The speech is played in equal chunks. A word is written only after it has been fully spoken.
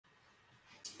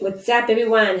What's up,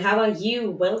 everyone? How are you?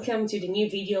 Welcome to the new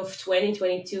video of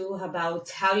 2022 about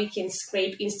how you can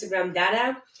scrape Instagram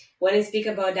data. When I speak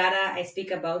about data, I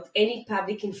speak about any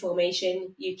public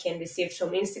information you can receive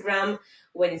from Instagram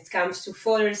when it comes to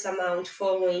followers amount,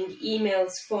 following,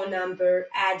 emails, phone number,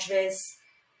 address,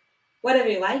 whatever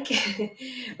you like.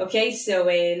 Okay, so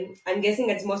I'm guessing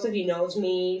that most of you knows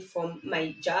me from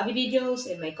my Jarvee videos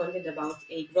and my content about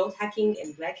growth hacking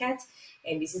and Black Hat,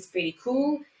 and this is pretty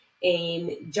cool.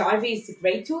 And Jarvee is a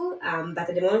great tool, but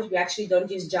at the moment we actually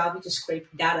don't use Jarvee to scrape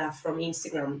data from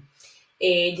Instagram.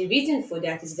 The reason for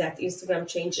that is that Instagram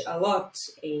changed a lot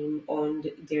on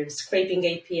their scraping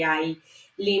API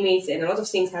limits, and a lot of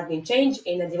things have been changed.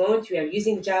 And at the moment, we are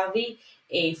using Jarvee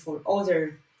for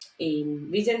other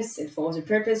reasons and for other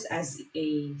purpose as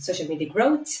a social media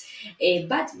growth.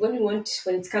 But when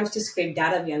it comes to scrape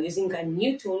data, we are using a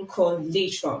new tool called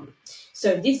Leadtorn.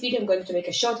 So in this video, I'm going to make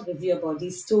a short review about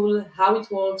this tool, how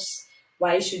it works,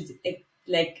 why you should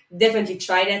definitely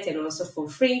try that, and also for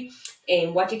free,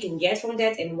 and what you can get from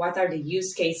that, and what are the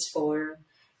use case for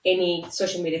any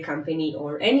social media company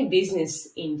or any business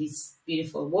in this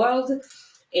beautiful world.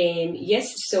 And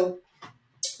yes, so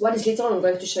what is Leadtorn? I'm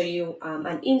going to show you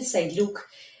an inside look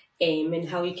and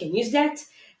how you can use that.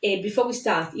 Before we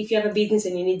start, if you have a business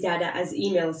and you need data as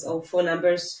emails or phone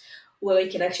numbers, well,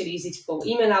 you can actually use it for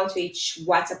email outreach,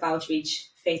 WhatsApp outreach,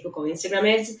 Facebook or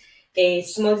Instagram ads. A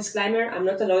small disclaimer, I'm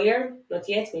not a lawyer, not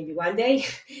yet, maybe one day.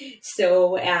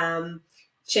 So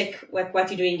check what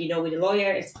you're doing, with a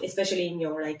lawyer, especially in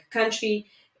your country.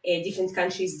 Different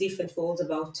countries, different rules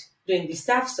about doing this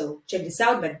stuff. So check this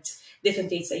out, but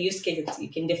definitely it's a use case that you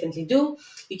can definitely do.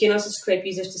 You can also scrape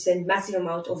users to send massive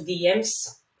amount of DMs,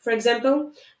 for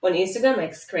example, on Instagram,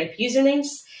 like scrape usernames.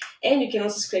 And you can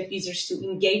also scrape users to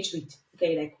engage with,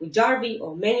 like with Jarvee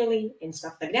or manually and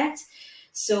stuff like that.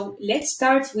 So let's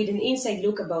start with an inside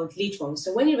look about Leadtorn.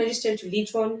 So when you register to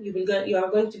Leadtorn, you are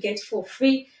going to get for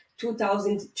free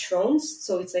 2,000 trons.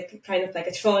 So it's kind of like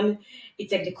a tron.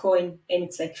 It's like the coin, and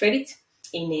it's like credit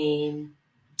in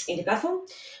the platform.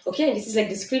 Okay, and this is like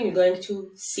the screen you're going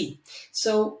to see.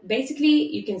 So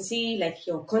basically, you can see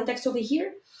your contacts over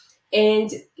here.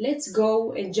 And let's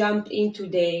go and jump into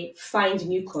the find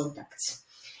new contacts.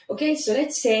 Okay, so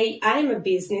let's say I'm a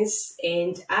business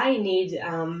and I need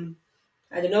I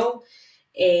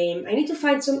need to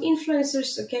find some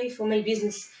influencers, okay, for my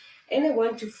business. And I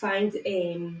want to find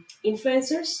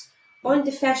influencers on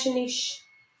the fashion-ish,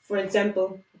 for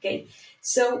example, okay.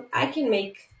 So I can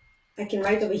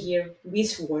write over here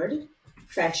this word,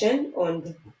 fashion,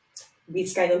 on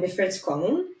this kind of the first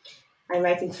column. I'm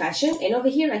writing fashion, and over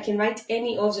here I can write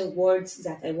any other words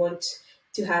that I want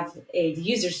to have the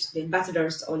users, the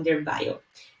ambassadors, on their bio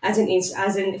as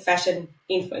a fashion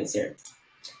influencer.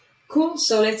 Cool.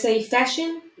 So let's say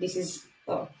fashion. This is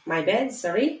my bad.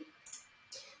 Sorry.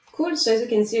 Cool. So as you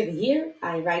can see over here,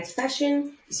 I write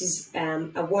fashion. This is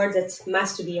a word that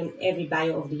must be on every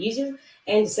bio of the user.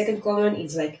 And the second column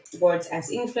is like words as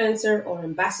influencer or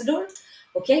ambassador.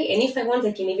 Okay. And if I want,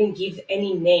 I can even give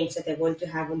any names that I want to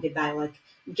have on the bio, like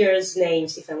girls'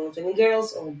 names, if I want any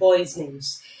girls, or boys'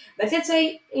 names. But let's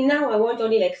say now I want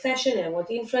only like fashion and I want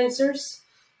influencers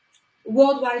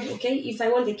worldwide. Okay, if I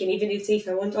want, I can even say if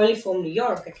I want only from New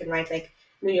York, I can write like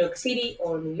New York City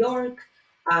or New York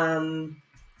and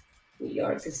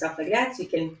stuff like that. So you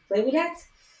can play with that.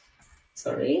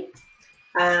 Sorry.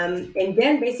 And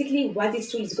then basically what this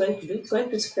tool is going to do, it's going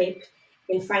to scrape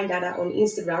and find data on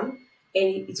Instagram,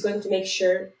 and it's going to make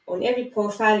sure on every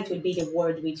profile it will be the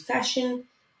word with fashion,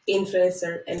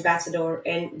 influencer, ambassador,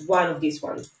 and one of these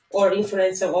ones, or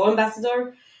influencer or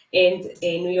ambassador, and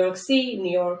New York City,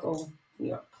 New York, or New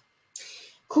York.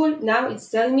 Cool. Now it's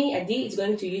telling me Adi is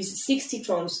going to use 60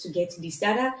 trons to get this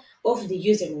data of the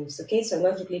usernames. Okay, so I'm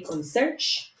going to click on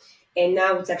search, and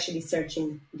now it's actually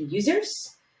searching the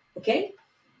users. Okay,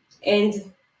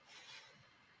 and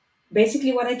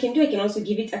basically what I can do, I can also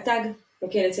give it a tag.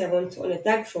 Okay, let's say I want on a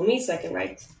tag for me, so I can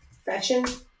write fashion,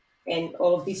 and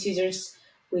all of these users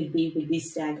will be with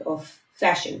this tag of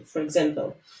fashion, for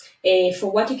example.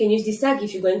 For what you can use this tag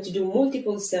if you're going to do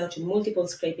multiple search and multiple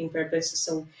scraping purposes,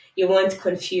 so you won't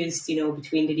confuse,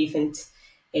 between the different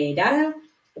data.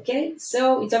 Okay,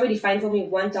 so it's already fine for me,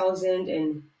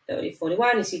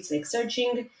 1,041. You see, it's like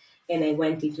searching, and I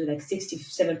went into like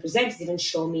 67%. It didn't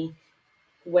show me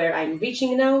where I'm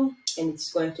reaching now, and it's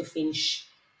going to finish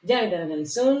very, very, very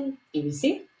soon. You will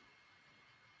see.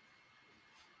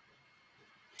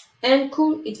 And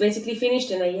cool, it's basically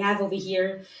finished, and I have over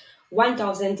here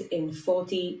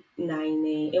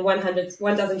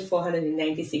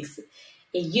 1,496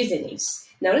 usernames.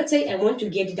 Now let's say I want to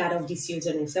get data of these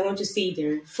usernames. I want to see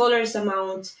their followers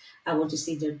amount. I want to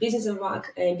see their business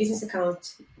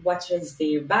account. What is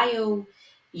their bio,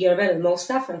 URL, and more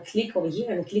stuff. And click over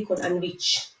here and click on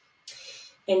Unreach.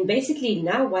 And basically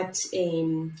now what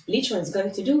Leadtorn is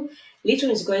going to do,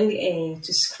 Leadtorn is going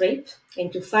to scrape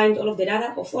and to find all of the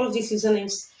data of all of these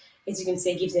usernames. As you can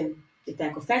say, give them the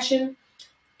tag of fashion.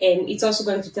 And it's also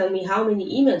going to tell me how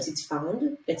many emails it's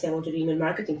found. Let's say I want to do email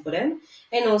marketing for them.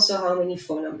 And also how many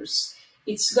phone numbers.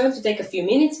 It's going to take a few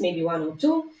minutes, maybe 1 or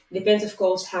 2. Depends, of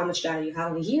course, how much data you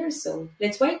have over here. So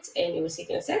let's wait and you will see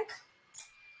it in a sec.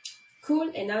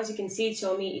 Cool, and now as you can see, it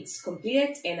showed me it's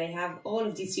completed and I have all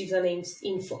of these usernames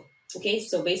info. Okay,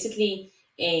 so basically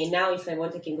now if I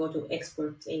want, I can go to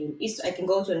export, I can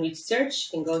go to Enrich Search,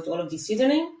 I can go to all of these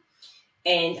username,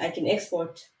 and I can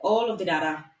export all of the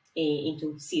data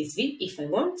into CSV if I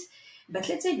want. But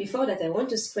let's say before that, I want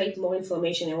to scrape more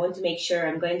information. I want to make sure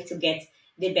I'm going to get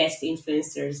the best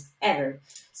influencers ever.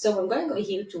 So I'm going over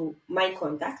here to my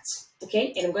contacts,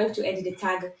 okay, and I'm going to edit the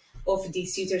tag of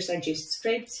these users I just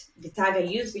scraped. The tag I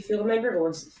used, if you remember,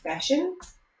 was fashion,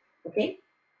 okay,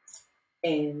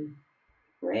 and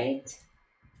right,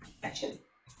 fashion.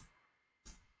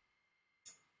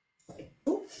 Okay,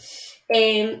 cool.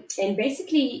 And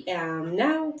basically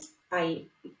now I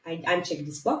uncheck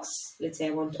this box. Let's say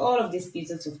I want all of these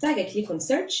pieces of tag. I click on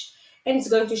search, and it's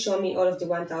going to show me all of the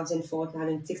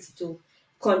 1,462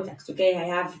 contacts. Okay, I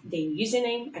have their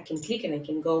username. I can click and I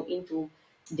can go into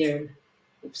their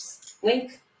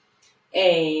link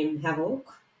and have a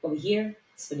look over here.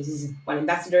 So this is one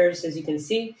ambassador. So as you can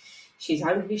see, she's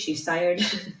hungry, she's tired.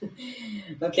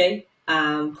 Okay,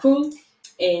 cool.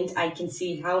 And I can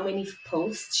see how many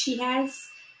posts she has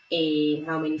and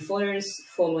how many followers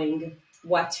following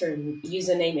what her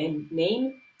username and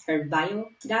name, her bio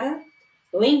data,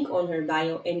 link on her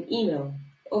bio, and email.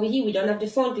 Over here, we don't have the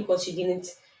phone because she didn't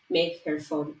make her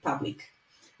phone public.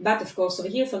 But of course, over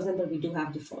here, for example, we do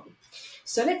have the phone.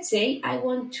 So let's say I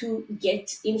want to get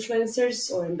influencers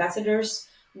or ambassadors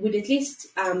with at least,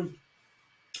 I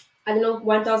don't know,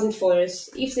 1,000 followers.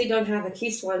 If they don't have at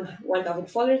least 1,000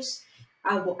 followers,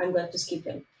 I'm going to skip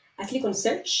them. I click on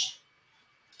search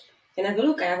and have a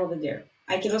look I have over there.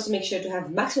 I can also make sure to have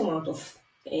maximum amount of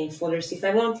followers if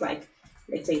I want, like,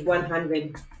 let's say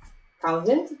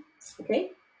 100,000,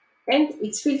 okay? And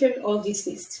it's filtered all this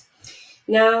list.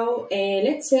 Now,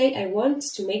 let's say I want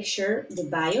to make sure the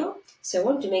bio, so I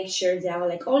want to make sure they are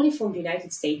like only from the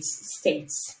United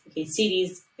States, okay,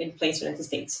 cities and places United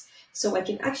States. So I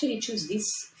can actually choose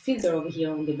this filter over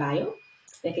here on the bio.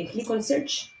 I can click on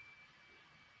search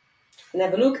and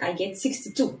have a look. I get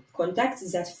 62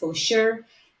 contacts that for sure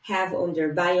have on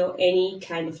their bio any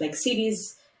kind of like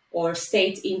cities or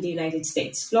state in the United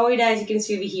States. Florida, as you can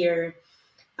see over here,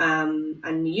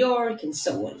 and New York, and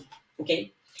so on,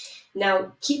 okay?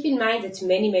 Now, keep in mind that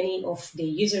many of the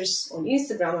users on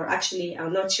Instagram are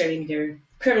not sharing their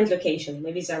current location.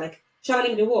 Maybe they're like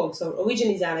traveling the world. So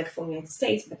originally they're like from the United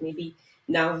States, but maybe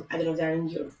now, I don't know, they're in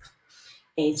Europe.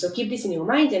 And so keep this in your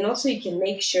mind. And also you can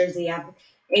make sure they have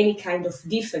any kind of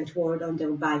different word on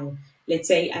their bio. Let's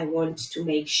say I want to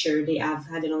make sure they have,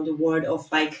 I don't know, the word of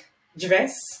like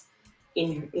dress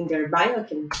in their bio. I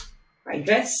can write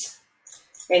dress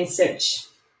and search.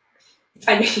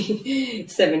 Finally,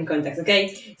 7 contacts,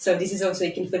 okay? So this is also,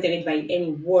 you can filter it by any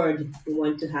word you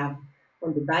want to have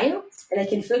on the bio. And I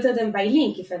can filter them by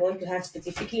link if I want to have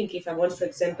specific link. If I want, for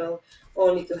example,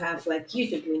 only to have like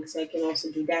YouTube links, I can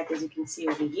also do that, as you can see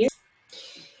over here.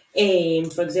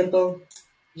 And for example,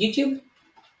 YouTube.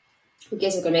 Okay,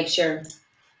 so I can make sure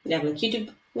they have like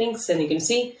YouTube links, and you can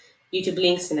see YouTube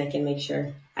links, and I can make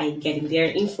sure I'm getting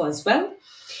their info as well.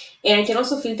 And I can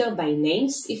also filter by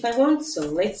names if I want. So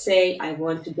let's say I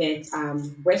want to get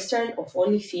Western of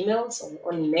only females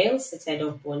or only males. Let's say I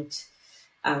don't want,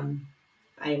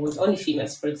 I want only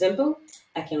females, for example.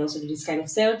 I can also do this kind of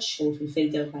search and it will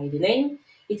filter by the name.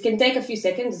 It can take a few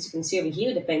seconds, as you can see over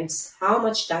here. Depends how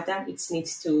much data it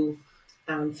needs to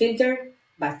filter.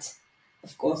 But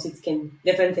of course, it can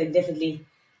definitely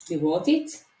be worth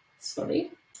it.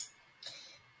 Sorry.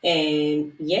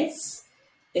 And yes.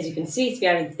 As you can see, it's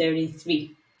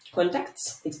 333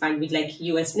 contacts. It's fine with like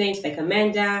US names like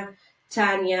Amanda,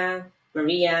 Tanya,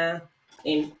 Maria,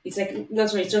 and it's like,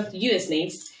 it's not US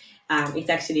names. It's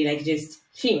actually like just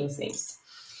females names.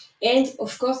 And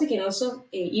of course, you can also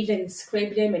even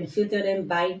scrape them and filter them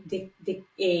by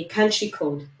the country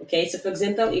code. Okay, so for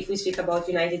example, if we speak about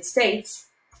United States,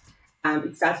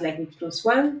 it starts like with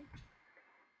 +1.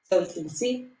 So you can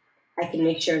see, I can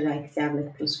make sure like they have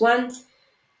like +1.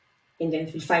 And then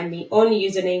it will find me only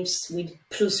usernames with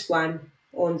 +1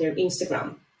 on their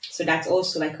Instagram. So that's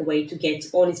also like a way to get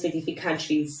only specific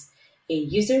countries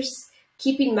users.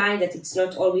 Keep in mind that it's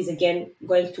not always, again,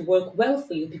 going to work well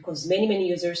for you because many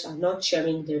users are not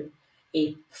sharing their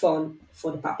phone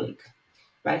for the public,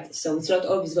 right? So it's not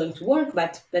always going to work,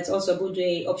 but that's also a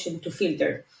good option to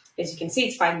filter. As you can see,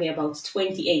 it's found me about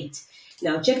 28.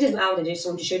 Now check them out. I just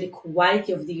want to show the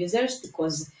quality of the users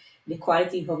because the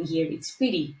quality over here, it's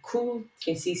pretty cool.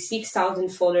 You can see 6,000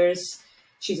 followers.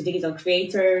 She's a digital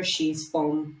creator. She's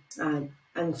from,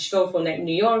 I'm sure from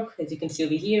New York, as you can see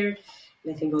over here.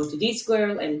 And I can go to this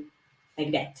girl and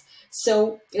like that.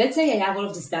 So let's say I have all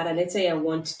of this data. Let's say I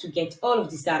want to get all of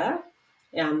this data.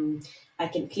 I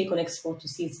can click on export to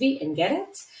CSV and get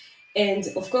it. And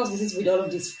of course, this is with all of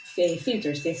these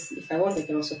filters. This, if I want, I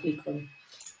can also click on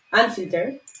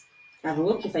unfilter. Have a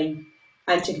look. If I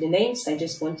uncheck the names, I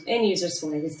just want any users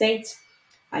from the United States.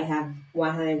 I have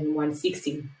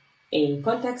 160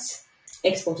 contacts.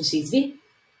 Export to CSV.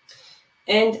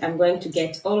 And I'm going to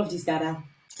get all of this data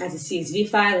as a CSV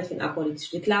file. I can upload it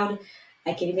to the cloud.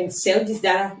 I can even sell this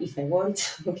data if I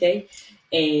want, okay?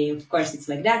 Of course, it's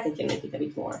like that. I can make it a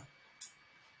bit more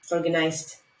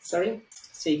organized, sorry.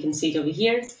 So you can see it over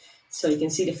here. So you can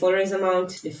see the followers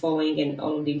amount, the following, and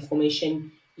all of the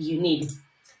information you need,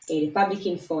 the public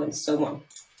info, and so on.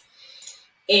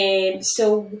 And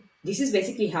so this is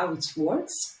basically how it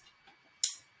works.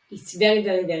 It's very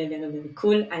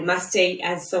cool. I must say,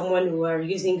 as someone who are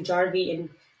using Jarvee and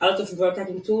a lot of growth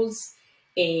hacking tools,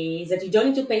 is that you don't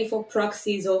need to pay for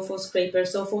proxies or for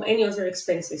scrapers or for any other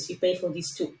expenses. You pay for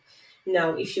these two.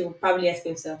 Now, if you probably ask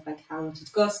yourself like how much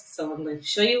it costs, so I'm going to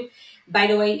show you. By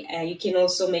the way, you can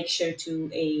also make sure to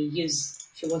use,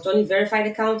 if you want only verified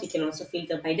account, you can also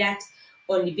filter by that.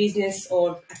 Only business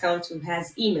or account who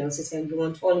has emails. So if you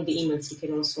want only the emails, you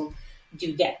can also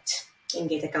do that and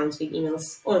get accounts with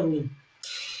emails only.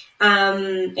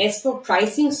 As for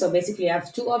pricing, so basically you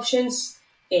have two options.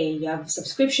 You have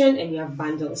subscription and you have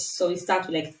bundles. So you start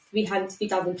with like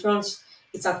 3,000 trons.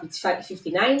 It starts with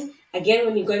 559. Again,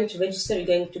 when you're going to register, you're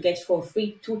going to get for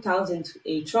free 2,000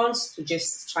 trons to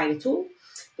just try the tool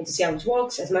and to see how it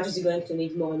works. As much as you're going to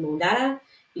need more and more data,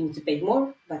 you need to pay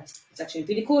more, but it's actually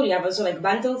pretty cool. You have also like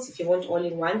bundles if you want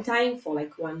only one time for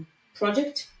like one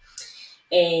project.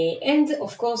 And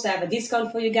of course, I have a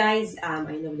discount for you guys. I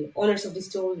know the owners of this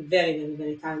tool,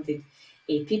 very talented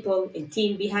people and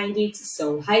team behind it,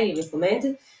 so highly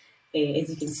recommend, as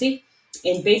you can see.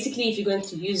 And basically, if you're going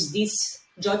to use this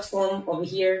jot form over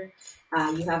here,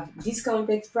 you have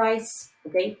discounted price,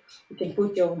 okay? You can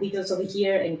put your details over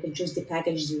here and you can choose the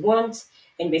package you want,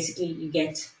 and basically you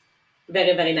get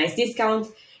very nice discount.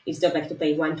 It's not like to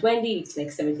pay $120, it's like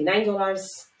 $79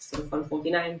 instead of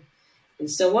 $149, and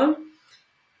so on.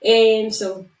 And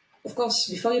so, of course,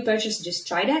 before you purchase, just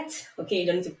try that. Okay, you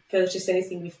don't need to purchase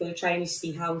anything before you try and you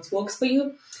see how it works for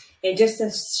you. And just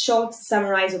a short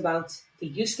summarize about the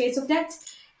use case of that.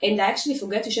 And I actually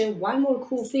forgot to show you one more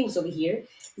cool thing over here,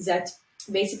 is that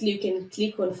basically you can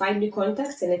click on find new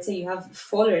contacts, and let's say you have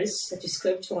followers that you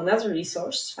scraped from another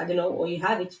resource, I don't know, or you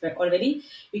have it already.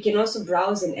 You can also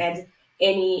browse and add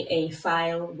any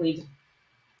file with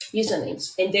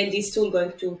usernames. And then this tool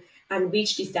going to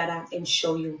enrich this data and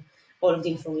show you all of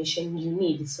the information you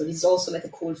need. So this is also like a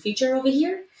cool feature over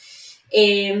here.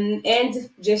 And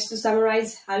just to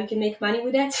summarize how you can make money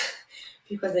with that,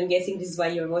 because I'm guessing this is why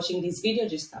you're watching this video,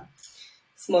 just a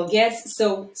small guess.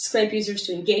 So scrape users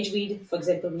to engage with, for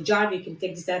example, with Jarvee, you can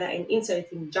take this data and insert it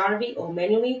in Jarvee or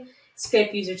manually.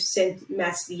 Scrape users to send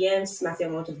mass DMs,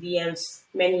 massive amount of DMs,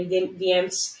 manually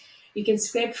DMs. You can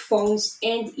scrape phones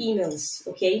and emails,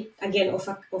 okay? Again,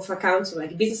 of accounts,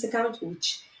 like business account,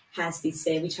 which has this,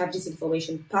 which have this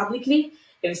information publicly.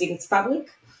 Everything is public.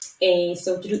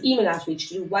 So to do email outreach,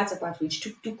 to do WhatsApp outreach,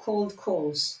 to do cold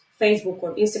calls, Facebook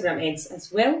or Instagram ads as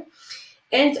well.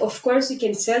 And of course, you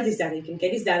can sell this data. You can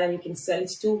get this data and you can sell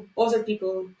it to other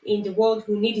people in the world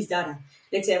who need this data.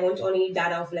 Let's say I want only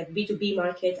data of like B2B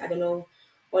market, I don't know,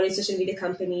 only social media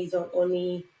companies or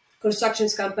only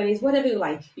constructions companies, whatever you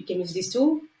like. You can use this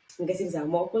tool. I'm guessing there are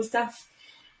more cool stuff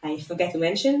I forgot to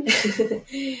mention,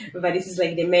 but this is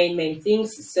like the main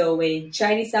things. So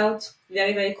try this out.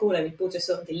 Very cool. I will put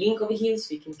also the link over here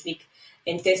so you can click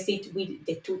and test it with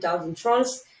the 2,000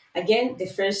 trons. Again, the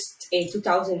first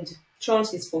 2,000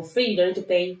 trons is for free. You don't need to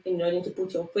pay, and you don't need to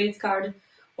put your credit card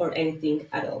or anything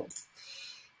at all.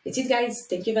 That's it, guys.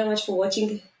 Thank you very much for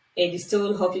watching this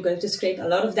tool. Hope you're going to scrape a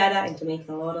lot of data and to make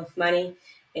a lot of money,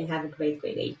 and have a great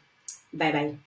day. Bye.